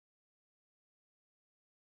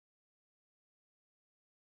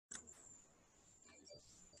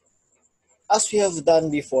as we have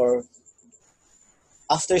done before,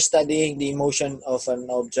 after studying the motion of an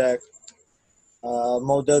object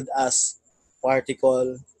modeled as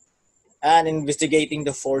particle and investigating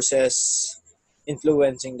the forces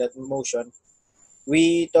influencing that motion,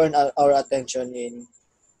 we turn our attention in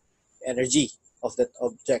energy of that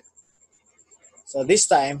object. So this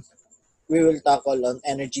time, we will tackle on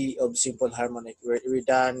energy of simple harmonic. We're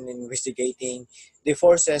done investigating the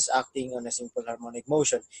forces acting on a simple harmonic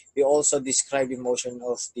motion. We also describe the motion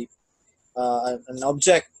of an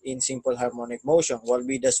object in simple harmonic motion. What will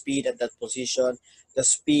be the speed at that position, the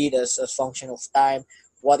speed as a function of time,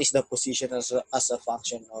 what is the position as a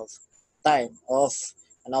function of time of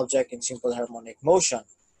an object in simple harmonic motion.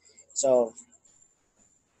 So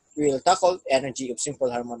we will tackle energy of simple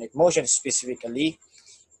harmonic motion, specifically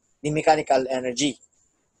the mechanical energy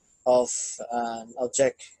of an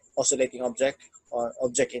object, oscillating object, or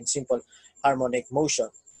object in simple harmonic motion.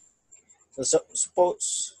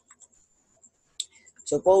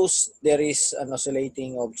 Suppose there is an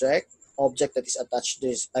oscillating object that is attached to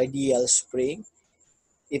this ideal spring.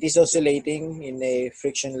 It is oscillating in a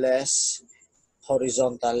frictionless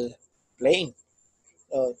horizontal plane.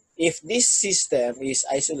 If this system is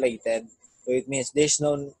isolated, so it means there's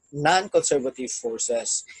no non-conservative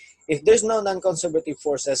forces. If there's no non-conservative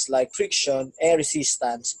forces like friction, air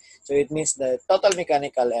resistance, so it means the total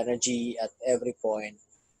mechanical energy at every point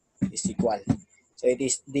is equal. So it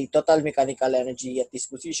is the total mechanical energy at this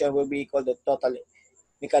position will be equal to total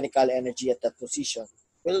mechanical energy at that position.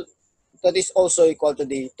 Well, that is also equal to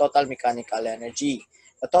the total mechanical energy.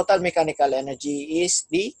 The total mechanical energy is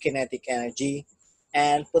the kinetic energy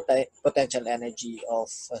and potential energy of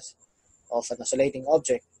an oscillating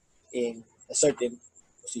object in a certain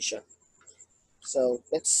position. So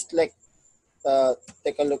let's take a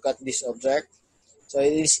look at this object. So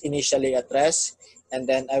it is initially at rest, and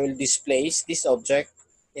then I will displace this object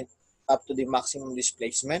up to the maximum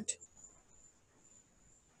displacement.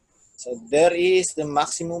 So there is the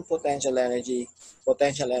maximum potential energy.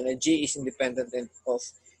 Potential energy is independent of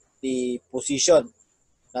the position,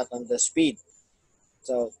 not on the speed.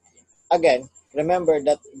 So again, remember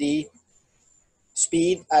that the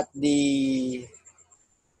speed at the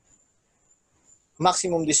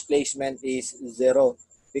maximum displacement is 0,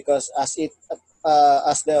 because as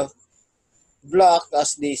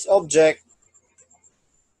this object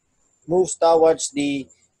moves towards the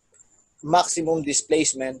maximum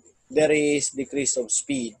displacement, there is decrease of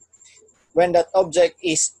speed. When that object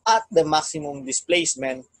is at the maximum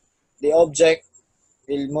displacement, the object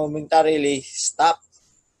will momentarily stop.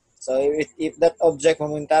 So if that object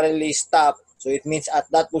momentarily stop, so it means at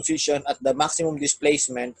that position, at the maximum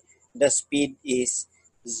displacement, the speed is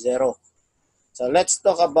 0. So let's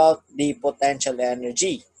talk about the potential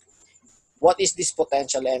energy. What is this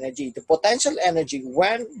potential energy? The potential energy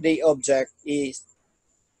when the object is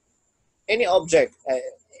any object,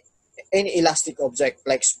 any elastic object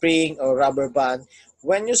like spring or rubber band,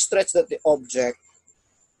 when you stretch the object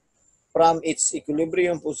from its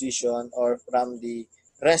equilibrium position or from the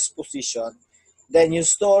rest position, then you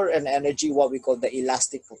store an energy, what we call the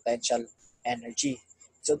elastic potential energy.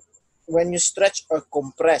 So when you stretch or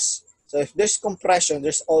compress, so if there's compression,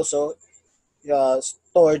 there's also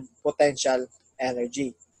stored potential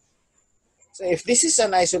energy. So if this is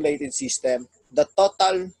an isolated system, the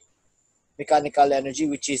total mechanical energy,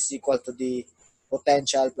 which is equal to the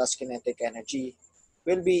potential plus kinetic energy,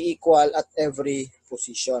 will be equal at every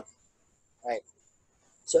position, right?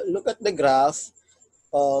 So look at the graph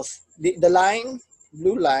of the line,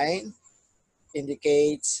 blue line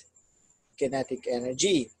indicates kinetic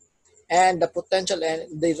energy, and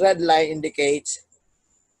the red line indicates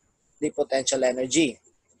the potential energy.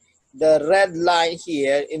 The red line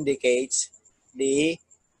here indicates the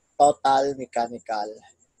total mechanical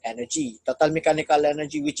energy. Total mechanical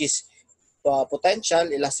energy, which is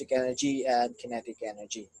potential, elastic energy, and kinetic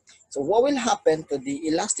energy. So what will happen to the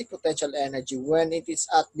elastic potential energy when it is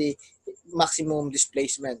at the maximum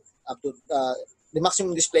displacement? Up to the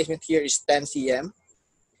maximum displacement here is 10 cm.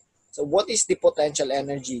 So what is the potential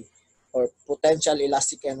energy or potential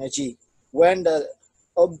elastic energy when the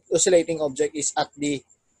oscillating object is at the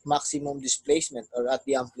maximum displacement or at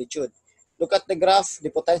the amplitude? Look at the graph. The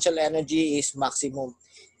potential energy is maximum.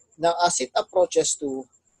 Now, as it approaches to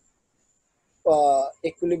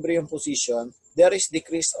equilibrium position, there is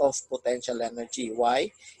decrease of potential energy.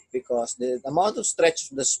 Why? Because the amount of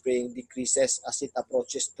stretch of the spring decreases as it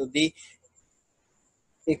approaches to the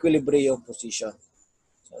equilibrium position.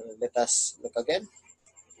 So let us look again.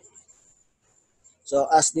 So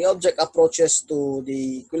as the object approaches to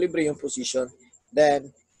the equilibrium position,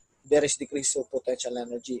 then there is decrease of potential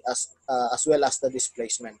energy as well as the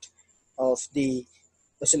displacement of the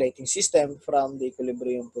oscillating system from the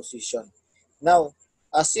equilibrium position. Now,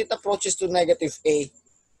 as it approaches to negative A,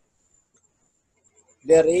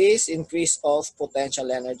 there is increase of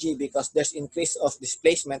potential energy because there's increase of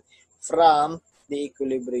displacement from the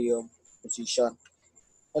equilibrium position.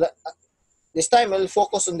 This time, we'll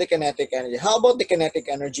focus on the kinetic energy. How about the kinetic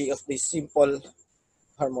energy of the simple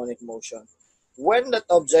harmonic motion? When that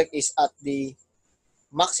object is at the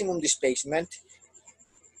maximum displacement,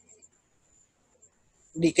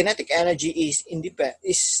 the kinetic energy is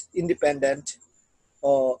independent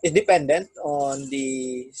or is dependent on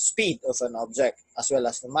the speed of an object as well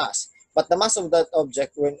as the mass. But the mass of that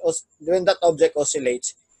object, when that object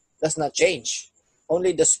oscillates, does not change.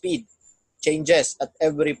 Only the speed changes at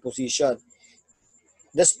every position.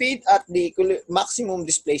 The speed at the maximum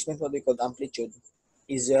displacement, what we call amplitude,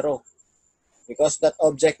 is zero because that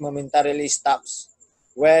object momentarily stops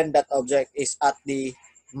when that object is at the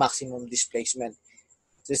maximum displacement.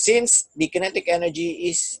 So since the kinetic energy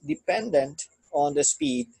is dependent on the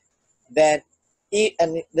speed, then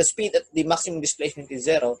and the speed at the maximum displacement is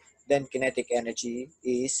zero, then kinetic energy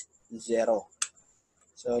is zero.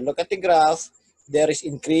 So look at the graph. There is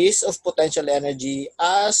increase of potential energy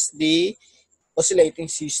as the oscillating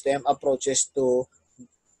system approaches to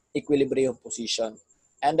equilibrium position.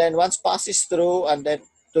 And then once passes through and then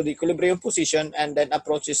to the equilibrium position and then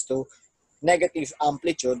approaches to negative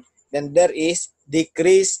amplitude, then there is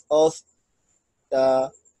decrease of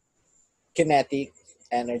the kinetic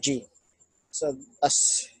energy. So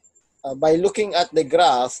as by looking at the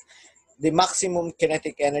graph, the maximum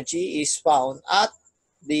kinetic energy is found at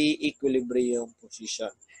the equilibrium position.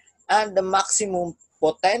 And the maximum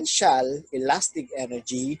potential elastic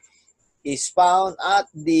energy is found at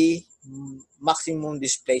the maximum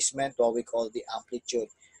displacement, what we call the amplitude.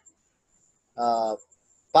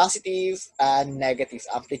 Positive and negative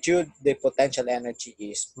amplitude, the potential energy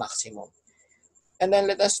is maximum. And then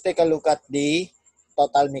let us take a look at the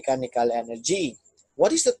total mechanical energy.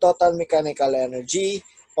 What is the total mechanical energy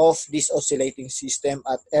of this oscillating system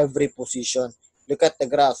at every position? Look at the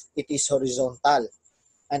graph. It is horizontal.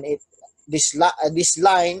 And this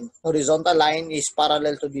line, horizontal line, is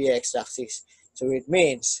parallel to the x-axis. So it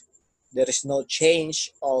means there is no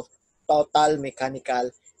change of total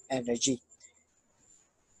mechanical energy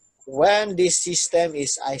when this system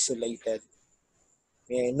is isolated.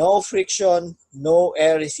 No friction, no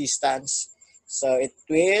air resistance. So it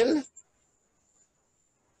will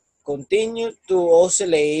continue to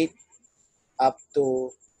oscillate up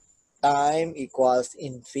to time equals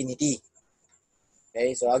infinity.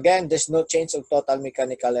 Okay, so again, there's no change of total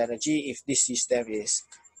mechanical energy if this system is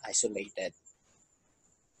isolated.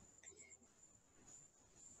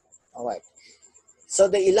 All right. So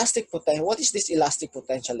the elastic potential, what is this elastic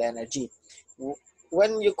potential energy?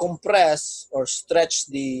 When you compress or stretch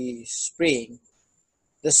the spring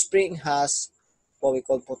has what we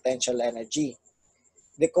call potential energy.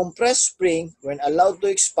 The compressed spring, when allowed to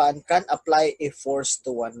expand, can apply a force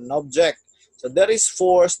to one object. So there is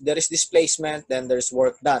force, there is displacement, then there's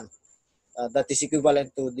work done. That is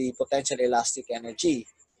equivalent to the potential elastic energy.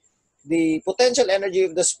 The potential energy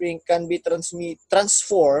of the spring can be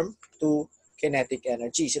transformed to kinetic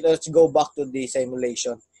energy. So let's go back to the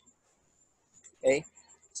simulation. Okay.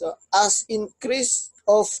 So as increase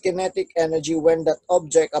of kinetic energy when that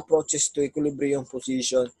object approaches to equilibrium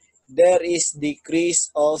position, there is decrease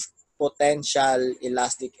of potential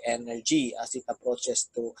elastic energy as it approaches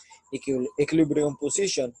to equilibrium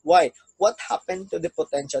position. Why? What happened to the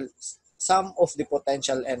potential, some of the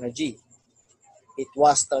potential energy? It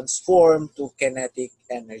was transformed to kinetic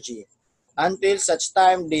energy. Until such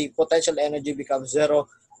time, the potential energy becomes zero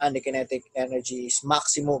and the kinetic energy is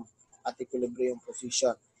maximum at equilibrium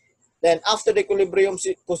position. Then after the equilibrium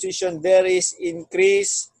position, there is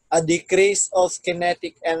a decrease of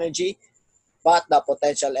kinetic energy, but the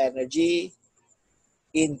potential energy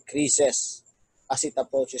increases as it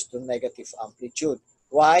approaches to negative amplitude.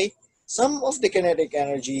 Why? Some of the kinetic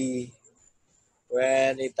energy,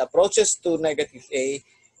 when it approaches to negative A,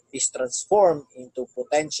 is transformed into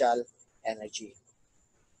potential energy.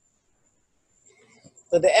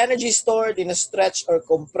 So the energy stored in a stretched or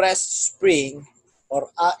compressed spring or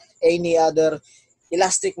any other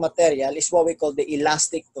elastic material is what we call the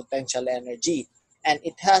elastic potential energy. And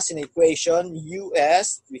it has an equation,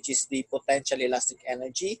 US, which is the potential elastic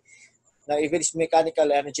energy. Now, if it is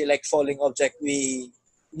mechanical energy like falling object, we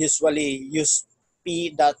usually use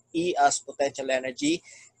P dot E as potential energy.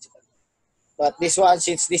 But this one,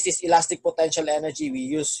 since this is elastic potential energy, we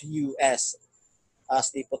use US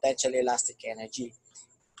as the potential elastic energy.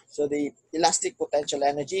 So the elastic potential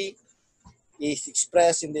energy is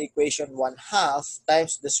expressed in the equation 1/2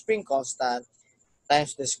 times the spring constant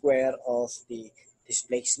times the square of the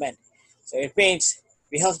displacement. So it means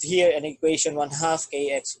we have here an equation 1/2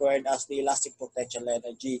 kx squared as the elastic potential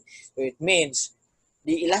energy. So it means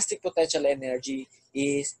the elastic potential energy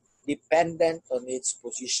is dependent on its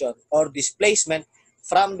position or displacement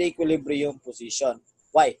from the equilibrium position.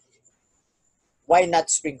 Why? Why not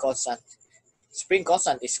spring constant? Spring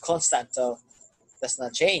constant is constant, so does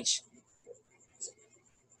not change.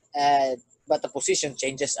 But the position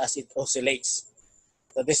changes as it oscillates.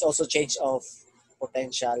 So there's also change of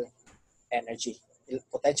potential energy,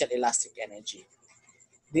 potential elastic energy.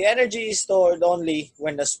 The energy is stored only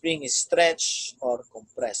when the spring is stretched or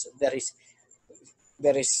compressed.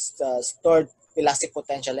 There is stored elastic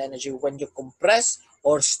potential energy when you compress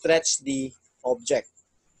or stretch the object.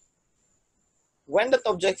 When that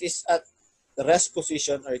object is at the rest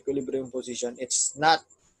position or equilibrium position, it's not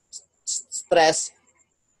stressed,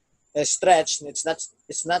 stretched.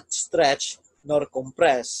 It's not stretched nor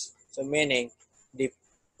compressed. So meaning the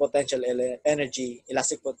potential energy,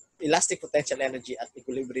 elastic potential energy at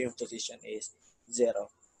equilibrium position is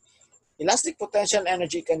zero. Elastic potential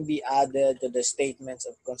energy can be added to the statements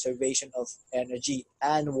of conservation of energy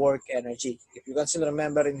and work energy. If you can still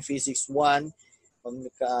remember in physics 1 on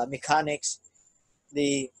mechanics,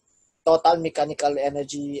 the total mechanical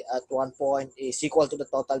energy at one point is equal to the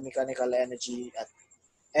total mechanical energy at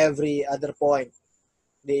every other point.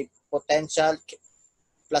 The potential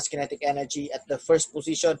plus kinetic energy at the first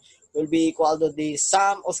position will be equal to the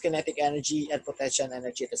sum of kinetic energy and potential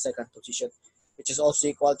energy at the second position, which is also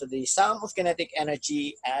equal to the sum of kinetic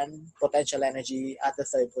energy and potential energy at the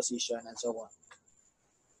third position, and so on.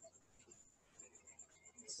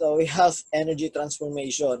 So we have energy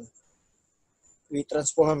transformation. We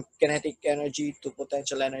transform kinetic energy to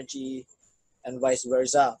potential energy and vice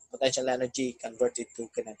versa. Potential energy converted to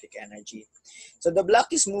kinetic energy. So the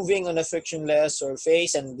block is moving on a frictionless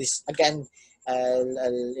surface, and this again,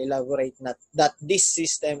 I'll elaborate that this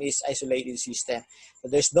system is isolated system. So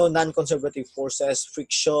there's no non-conservative forces,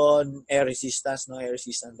 friction, air resistance, no air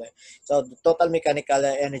resistance there. So the total mechanical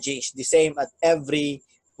energy is the same at every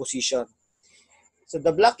position. So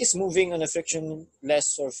the block is moving on a frictionless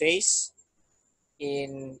surface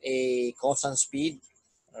in a constant speed,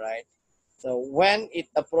 right? So when it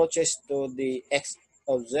approaches to the x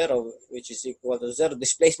of 0, which is equal to 0,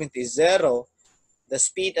 displacement is 0, the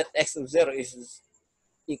speed at x of 0 is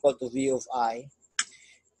equal to v of I,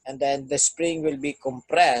 and then the spring will be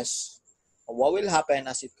compressed. What will happen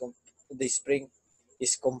as the spring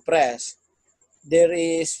is compressed? There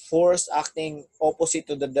is force acting opposite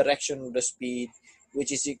to the direction of the speed,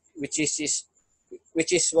 which is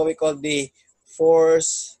what we call the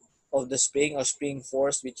force of the spring or spring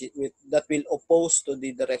force, that will oppose to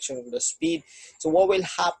the direction of the speed. So what will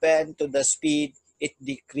happen to the speed? It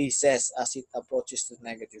decreases as it approaches to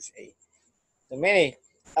negative a. So meaning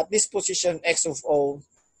at this position x of o,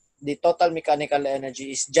 the total mechanical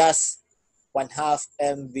energy is just 1/2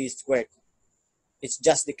 mv squared. It's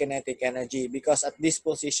just the kinetic energy, because at this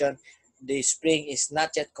position the spring is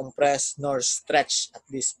not yet compressed nor stretched at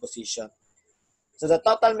this position. So the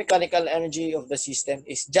total mechanical energy of the system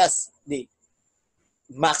is just the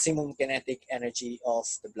maximum kinetic energy of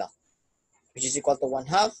the block, which is equal to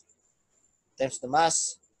 1/2 times the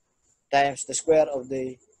mass times the square of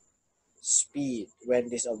the speed when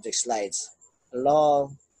this object slides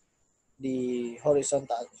along the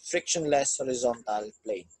horizontal, frictionless horizontal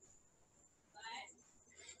plane.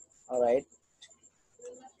 All right.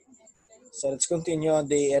 So let's continue on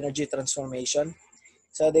the energy transformation.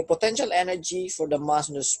 So the potential energy for the mass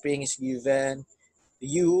of the spring is given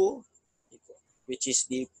U, which is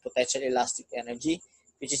the potential elastic energy,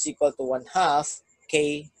 which is equal to 1/2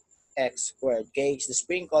 kx squared. K is the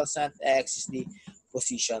spring constant, x is the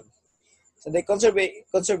position. So the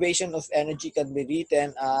conservation of energy can be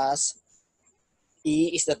written as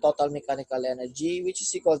E is the total mechanical energy, which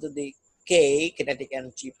is equal to the K, kinetic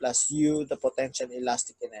energy, plus U, the potential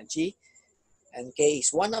elastic energy. And K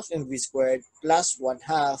is 1/2 mv squared plus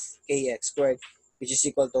 1/2 kx squared, which is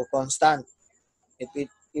equal to constant. If it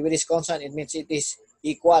is constant, it means it is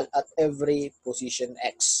equal at every position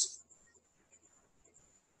x.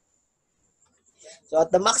 So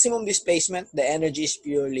at the maximum displacement, the energy is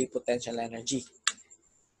purely potential energy.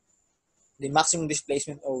 The maximum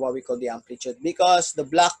displacement, or what we call the amplitude, because the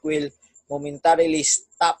block will momentarily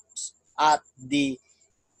stop at the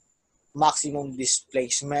maximum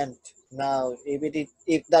displacement. Now,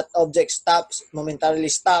 if that object momentarily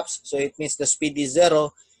stops, so it means the speed is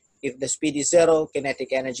 0, If the speed is zero,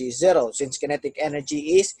 kinetic energy is zero, since kinetic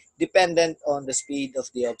energy is dependent on the speed of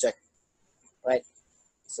the object, right?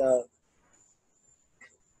 So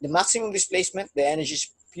the maximum displacement, the energy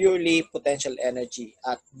is purely potential energy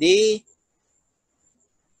at the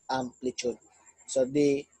amplitude. So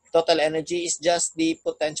the total energy is just the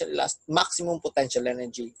maximum potential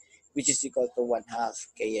energy, which is equal to 1/2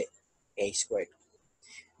 Ka squared.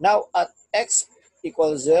 Now at x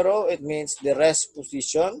equals 0, it means the rest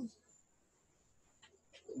position,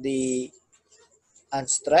 the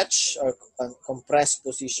unstretched or compressed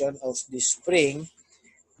position of the spring,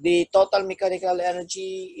 the total mechanical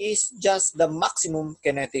energy is just the maximum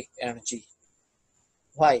kinetic energy.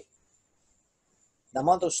 Why? The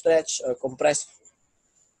amount of stretch or compressed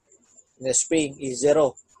in the spring is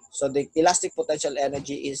zero. So the elastic potential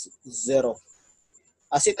energy is zero.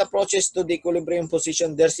 As it approaches to the equilibrium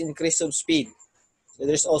position, there's increase of speed. So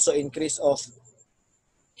there's also increase of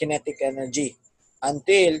kinetic energy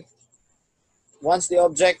until once the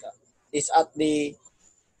object is at the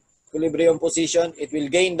equilibrium position, it will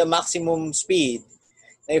gain the maximum speed.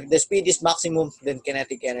 If the speed is maximum, then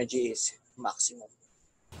kinetic energy is maximum.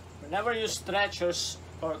 Whenever you stretch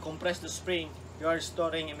or compress the spring, you are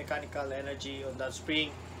storing a mechanical energy on that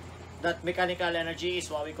spring. That mechanical energy is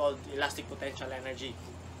what we call elastic potential energy.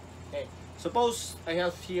 Okay. Suppose I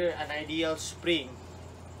have here an ideal spring,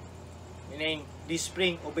 meaning this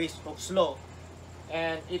spring obeys Hooke's law,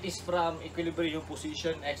 and it is from equilibrium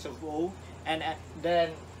position x of O, and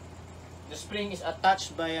then the spring is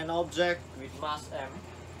attached by an object with mass m.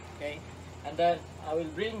 Okay, and then I will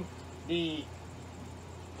bring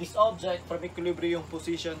this object from equilibrium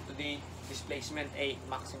position to the displacement A,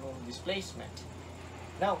 maximum displacement.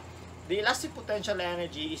 Now, the elastic potential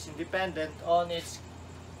energy is independent on its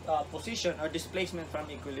position or displacement from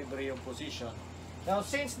equilibrium position. Now,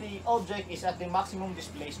 since the object is at the maximum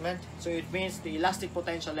displacement, so it means the elastic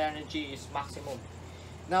potential energy is maximum.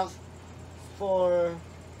 Now, for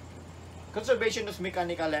conservation of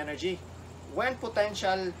mechanical energy, when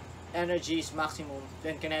potential energy is maximum,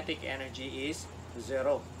 then kinetic energy is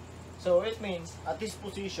zero. So it means at this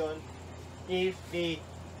position, if the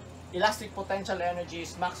elastic potential energy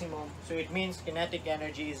is maximum, so it means kinetic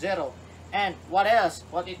energy is zero. And what else?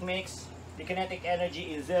 What it makes the kinetic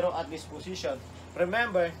energy is zero at this position?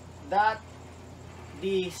 Remember that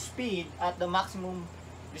the speed at the maximum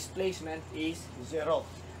displacement is zero,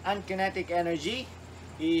 and kinetic energy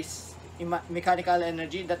is mechanical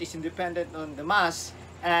energy that is independent on the mass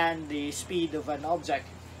and the speed of an object.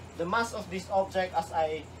 The mass of this object, as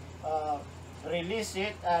I release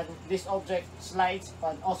it and this object slides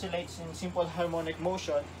and oscillates in simple harmonic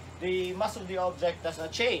motion, the mass of the object does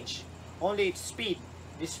not change, only its speed.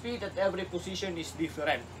 The speed at every position is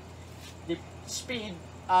different. The speed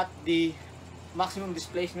at the maximum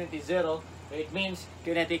displacement is zero, so it means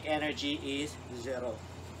kinetic energy is zero.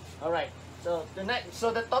 Alright, so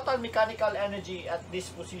the total mechanical energy at this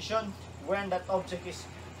position, when that object is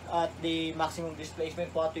at the maximum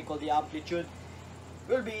displacement, what we call the amplitude,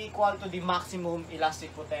 will be equal to the maximum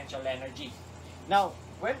elastic potential energy. Now,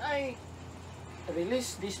 when I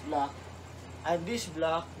release this block and this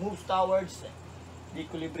block moves towards the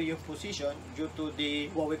equilibrium position due to the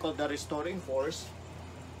what we call the restoring force,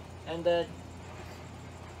 and then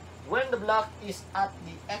when the block is at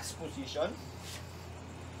the x position,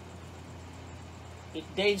 it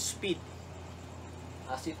gains speed.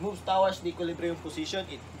 As it moves towards the equilibrium position,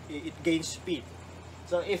 it gains speed.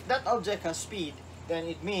 So if that object has speed, then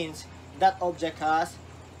it means that object has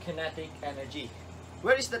kinetic energy.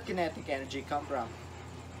 Where is that kinetic energy come from?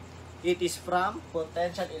 It is from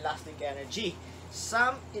potential elastic energy.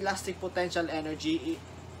 Some elastic potential energy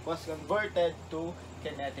was converted to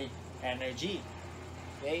kinetic energy.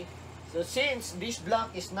 Okay? So since this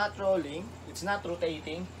block is not rolling, it's not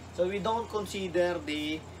rotating, so we don't consider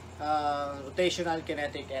the rotational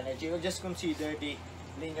kinetic energy. We'll just consider the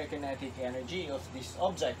linear kinetic energy of this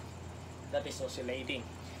object that is oscillating.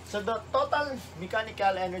 So the total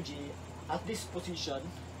mechanical energy at this position,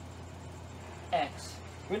 x,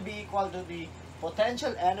 will be equal to the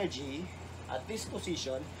potential energy at this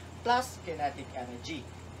position plus kinetic energy.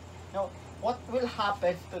 Now, what will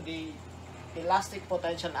happen to the elastic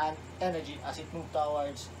potential energy as it moves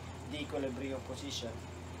towards the equilibrium position?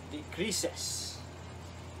 Decreases.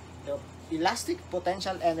 The elastic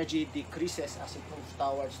potential energy decreases as it moves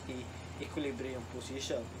towards the equilibrium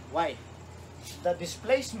position. Why? The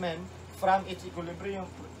displacement from its equilibrium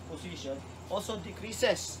position also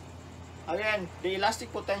decreases. Again, the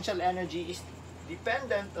elastic potential energy is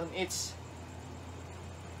dependent on its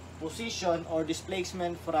position or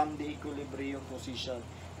displacement from the equilibrium position.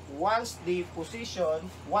 once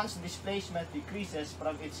displacement decreases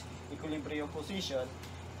from its equilibrium position,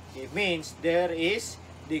 it means there is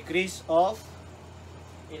decrease of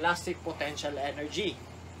elastic potential energy.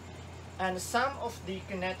 And some of the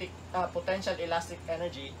kinetic potential elastic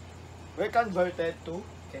energy were converted to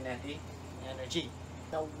kinetic energy.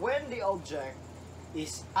 Now, when the object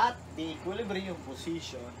is at the equilibrium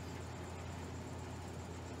position,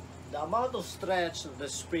 the amount of stretch of the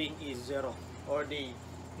spring is zero, or the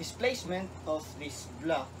displacement of this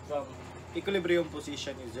block from equilibrium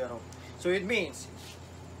position is zero. So it means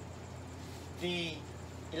the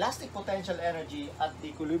elastic potential energy at the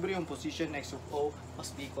equilibrium position next to O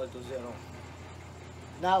must be equal to zero.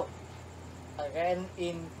 Now, again,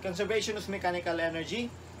 in conservation of mechanical energy,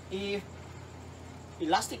 if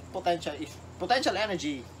potential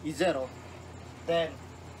energy is zero, then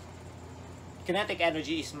kinetic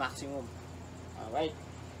energy is maximum. Alright,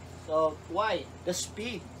 so why? The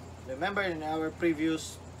speed. Remember in our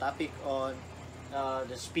previous topic on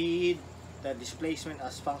the speed, the displacement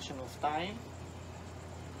as function of time.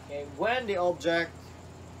 Okay, when the object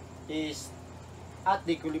is at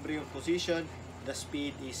the equilibrium position, the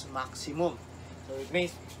speed is maximum. So it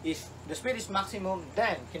means if the speed is maximum,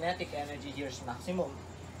 then kinetic energy here is maximum.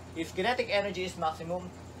 If kinetic energy is maximum,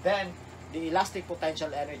 then the elastic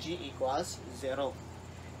potential energy equals zero.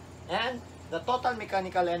 And the total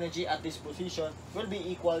mechanical energy at this position will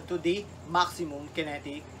be equal to the maximum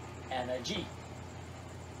kinetic energy.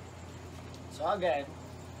 So again,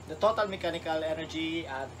 the total mechanical energy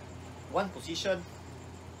at one position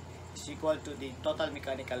is equal to the total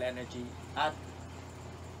mechanical energy at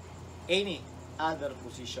any other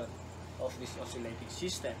position of this oscillating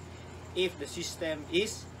system. If the system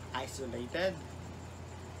is isolated,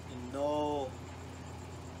 no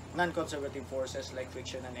non-conservative forces like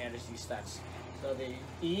friction and air resistance. So the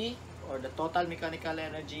E, or the total mechanical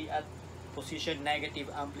energy at position negative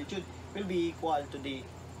amplitude, will be equal to the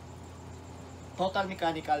total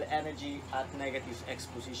mechanical energy at negative x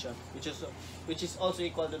position, which is also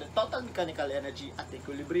equal to the total mechanical energy at the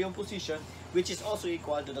equilibrium position, which is also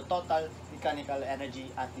equal to the total mechanical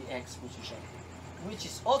energy at the x position, which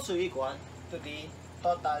is also equal to the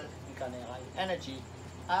total mechanical energy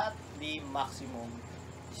at the maximum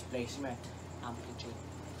displacement amplitude.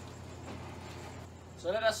 So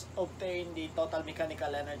let us obtain the total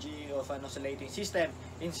mechanical energy of an oscillating system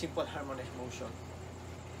in simple harmonic motion.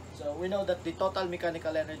 So we know that the total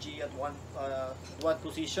mechanical energy at one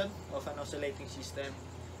position of an oscillating system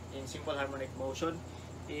in simple harmonic motion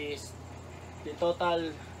is the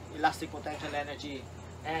total elastic potential energy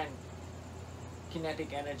and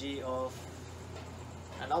kinetic energy of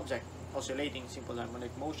an object oscillating simple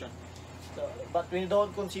harmonic motion. So, but we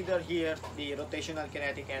don't consider here the rotational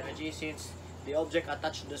kinetic energy, since the object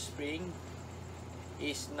attached to the spring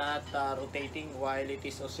is not rotating while it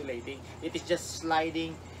is oscillating. It is just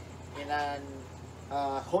sliding in an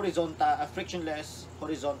frictionless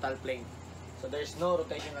horizontal plane. So there is no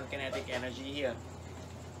rotational kinetic energy here.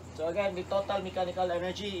 So again, the total mechanical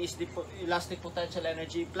energy is the elastic potential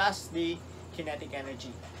energy plus the kinetic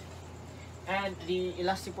energy. And the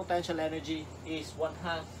elastic potential energy is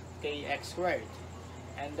 1/2 kx squared.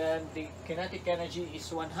 And then the kinetic energy is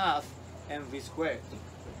 1/2 mv squared.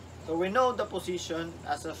 So we know the position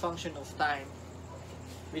as a function of time,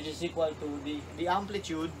 which is equal to the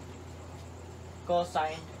amplitude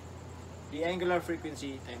cosine the angular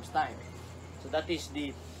frequency times time. So that is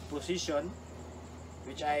the position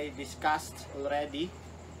which I discussed already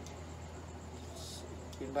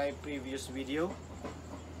in my previous video.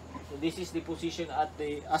 So this is the position at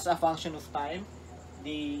as a function of time,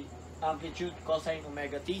 the amplitude cosine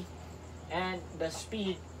omega t, and the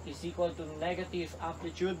speed is equal to negative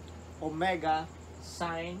amplitude omega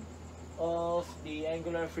sine of the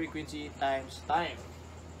angular frequency times time.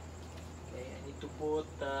 Okay, I need to put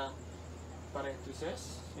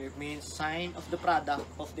parentheses. It means sine of the product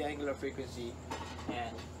of the angular frequency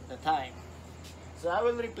and the time. So I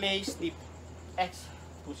will replace the x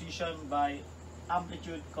position by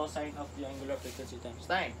amplitude cosine of the angular frequency times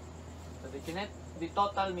time. So the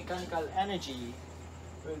total mechanical energy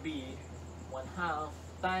will be 1/2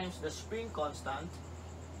 times the spring constant.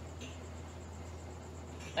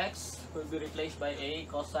 X will be replaced by a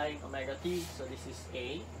cosine omega t. So this is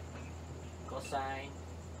a cosine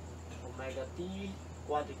omega t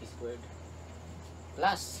quantity squared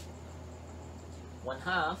plus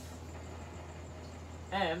 1/2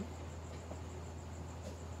 m.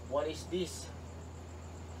 What is this?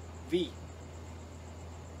 V.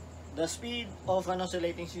 The speed of an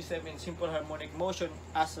oscillating system in simple harmonic motion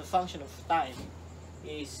as a function of time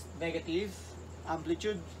is negative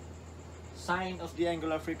amplitude sine of the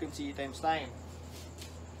angular frequency times time.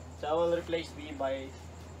 So I will replace V by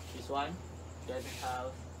this one. Then we have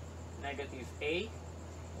negative A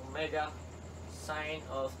omega sine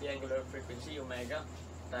of the angular frequency omega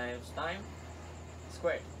times time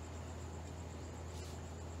squared.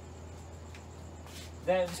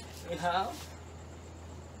 Then we have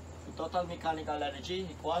the total mechanical energy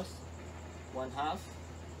equals 1/2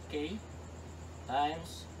 K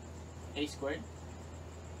times A squared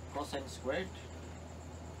cosine squared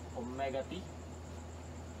omega t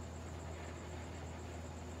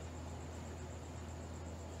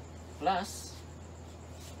plus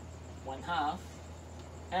 1/2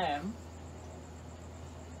 m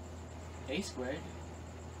A squared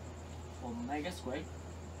omega squared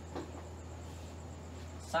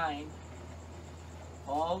sine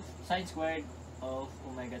squared of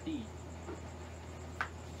omega t.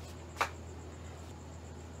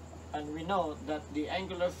 And we know that the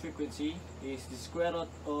angular frequency is the square root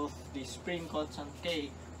of the spring constant K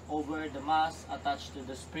over the mass attached to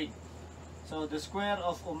the spring. So the square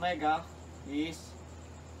of omega is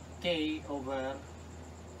K over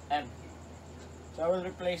M. So I will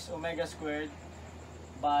replace omega squared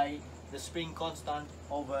by the spring constant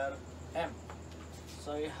over M.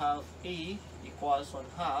 So you have E equals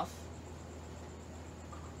 1/2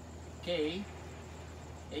 K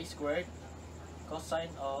A squared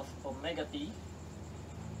cosine of omega t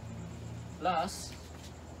plus,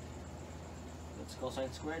 that's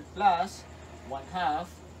cosine squared, plus 1/2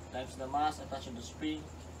 times the mass attached to the spring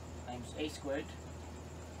times A squared.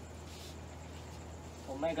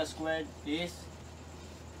 Omega squared is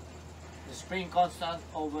the spring constant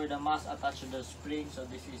over the mass attached to the spring, so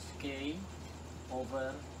this is K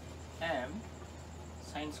over M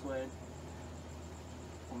sine squared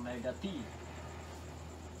omega t.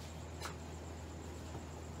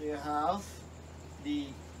 You have the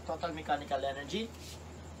total mechanical energy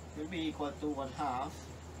will be equal to 1/2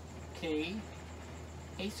 K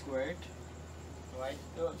A squared, right?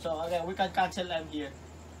 So again, we can cancel M here.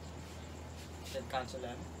 Then cancel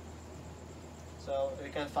M. So we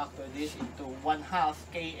can factor this into 1/2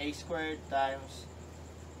 K A squared times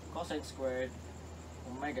cosine squared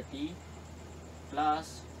omega t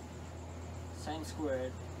plus sine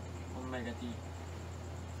squared omega t.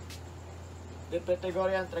 The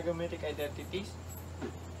Pythagorean trigonometric identities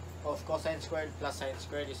of cosine squared plus sine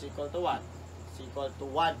squared is equal to what? It's equal to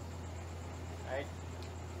 1. Right?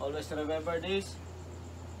 Always remember this.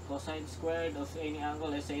 Cosine squared of any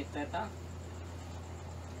angle, let's say theta,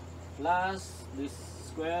 plus the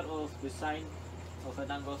square of the sine of an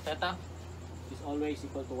angle theta is always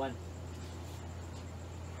equal to 1.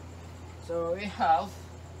 So we have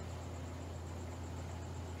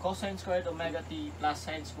cosine squared omega t plus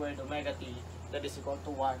sine squared omega t, that is equal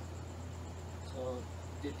to 1. So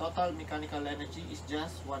the total mechanical energy is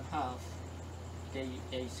just 1/2 K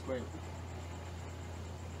A squared.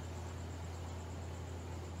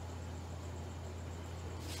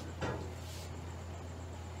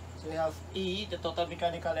 So we have E, the total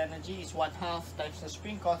mechanical energy is 1/2 times the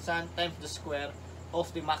spring constant times the square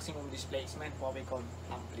of the maximum displacement, what we call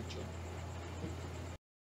amplitude.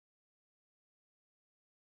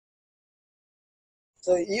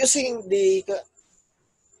 So using the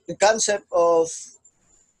concept of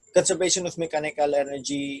conservation of mechanical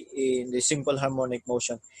energy in the simple harmonic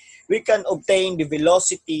motion, we can obtain the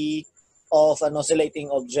velocity of an oscillating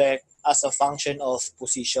object as a function of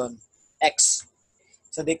position x.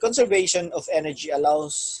 So the conservation of energy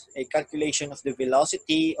allows a calculation of the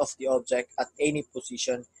velocity of the object at any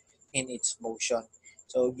position in its motion.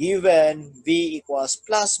 So given v equals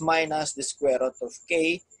plus minus the square root of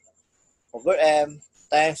k over m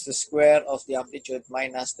times the square of the amplitude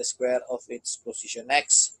minus the square of its position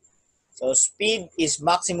x. So speed is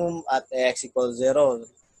maximum at x equals 0.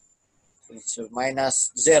 So it's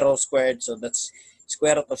minus 0 squared, so that's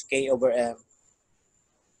square root of k over m.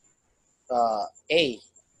 A.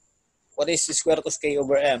 What is the square root of k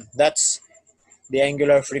over m? That's the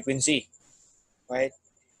angular frequency, right?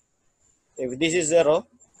 If this is 0,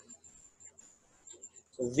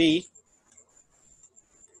 so v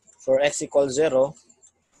for x equals 0,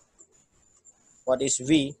 what is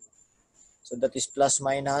v? So that is plus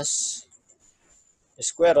minus the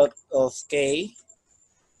square root of k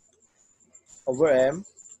over m.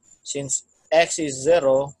 Since x is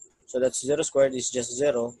 0, so that's 0 squared is just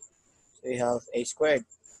 0. So we have a squared.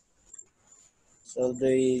 So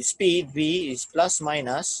the speed v is plus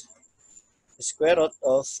minus the square root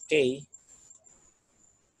of k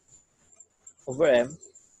over m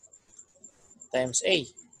times a.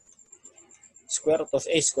 Square root of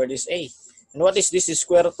a squared is a. And what is this? Is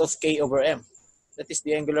square root of k over m. That is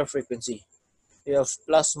the angular frequency. you have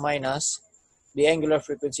plus minus the angular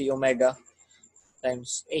frequency omega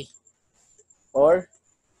times A, or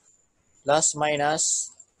plus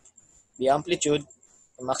minus the amplitude,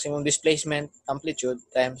 the maximum displacement amplitude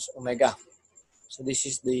times omega. So this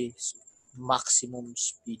is the maximum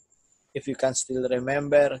speed. If you can still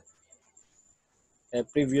remember a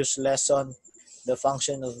previous lesson, the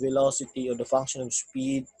function of velocity or the function of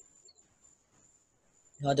speed,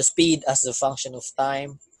 the speed as the function of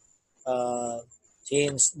time,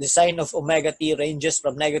 since the sine of omega t ranges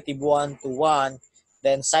from -1 to 1,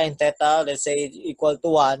 then sine theta, let's say, equal to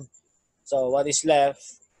 1. So what is left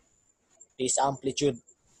is amplitude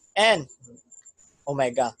and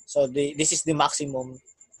omega. So this is the maximum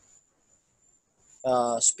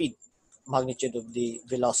speed, magnitude of the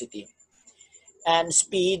velocity. And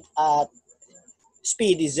speed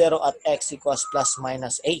is 0 at x equals plus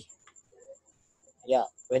minus a. Yeah,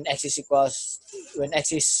 when x is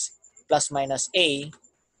plus minus a,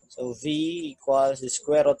 so v equals the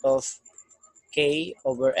square root of k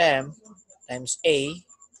over m times a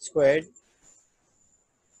squared.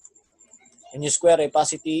 When you square a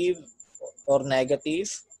positive or negative,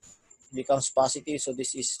 it becomes positive, so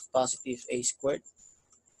this is positive a squared.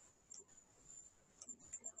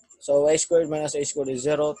 So a squared minus a squared is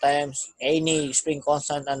 0 times any spring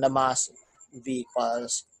constant and the mass v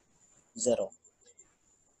equals 0.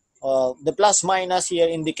 The plus minus here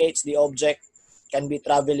indicates the object can be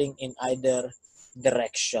traveling in either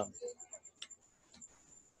direction.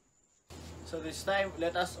 So this time,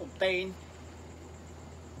 let us obtain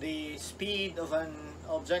the speed of an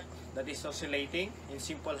object that is oscillating in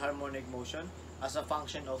simple harmonic motion as a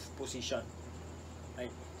function of position.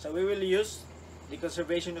 Right? So we will use the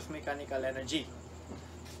conservation of mechanical energy.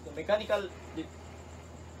 The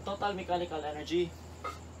total mechanical energy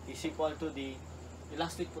is equal to the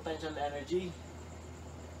elastic potential energy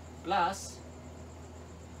plus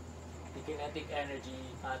the kinetic energy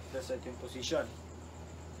at the certain position.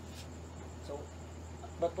 So,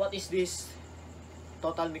 but what is this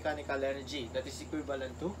total mechanical energy? That is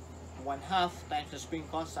equivalent to 1/2 times the spring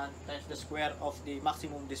constant times the square of the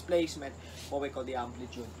maximum displacement, what we call the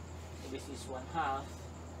amplitude. So this is 1/2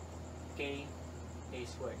 k a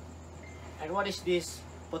squared. And what is this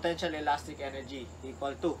potential elastic energy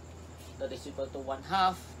equal to? That is equal to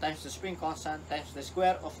 1/2 times the spring constant times the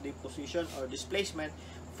square of the position or displacement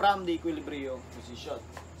from the equilibrium position.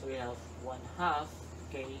 So we have 1/2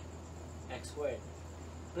 k x squared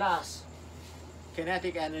plus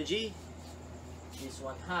kinetic energy is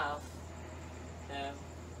 1/2 m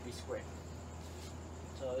v squared.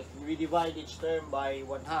 So if we divide each term by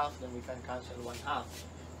 1/2, then we can cancel 1/2.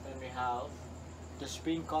 Then we have the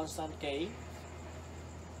spring constant k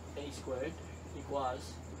a squared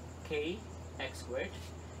equals k x squared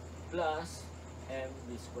plus m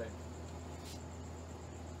v squared,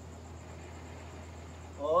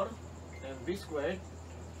 or m v squared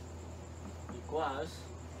equals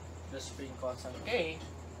the spring constant k,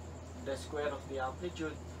 the square of the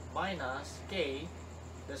amplitude, minus k,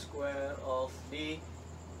 the square of the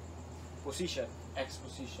position, x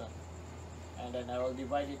position. And then I will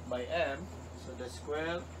divide it by m, so the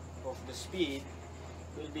square of the speed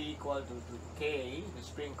will be equal to k, the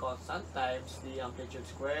spring constant, times the amplitude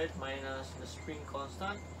squared minus the spring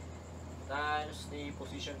constant times the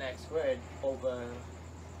position x squared over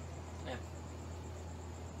m.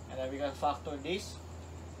 And then we can factor this.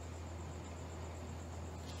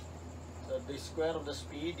 So the square of the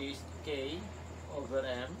speed is k over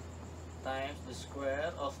m times the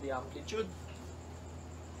square of the amplitude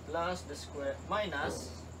plus the square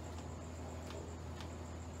minus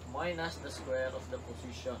the square of the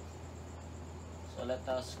position. So let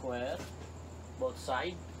us square both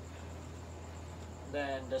sides.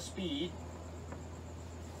 Then the speed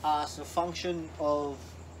as a function of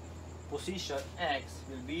position x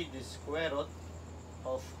will be the square root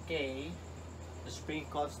of k, the spring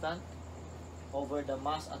constant, over the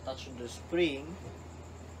mass attached to the spring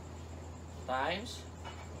times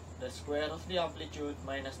the square of the amplitude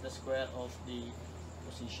minus the square of the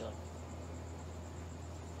position.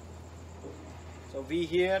 So V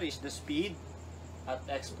here is the speed at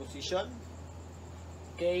x position,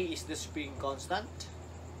 k is the spring constant,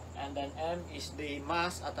 and then m is the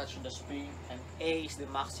mass attached to the spring, and a is the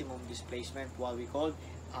maximum displacement, what we call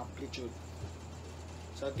amplitude.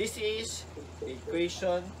 So this is the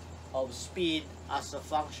equation of speed as a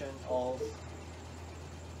function of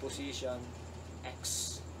position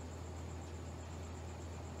x.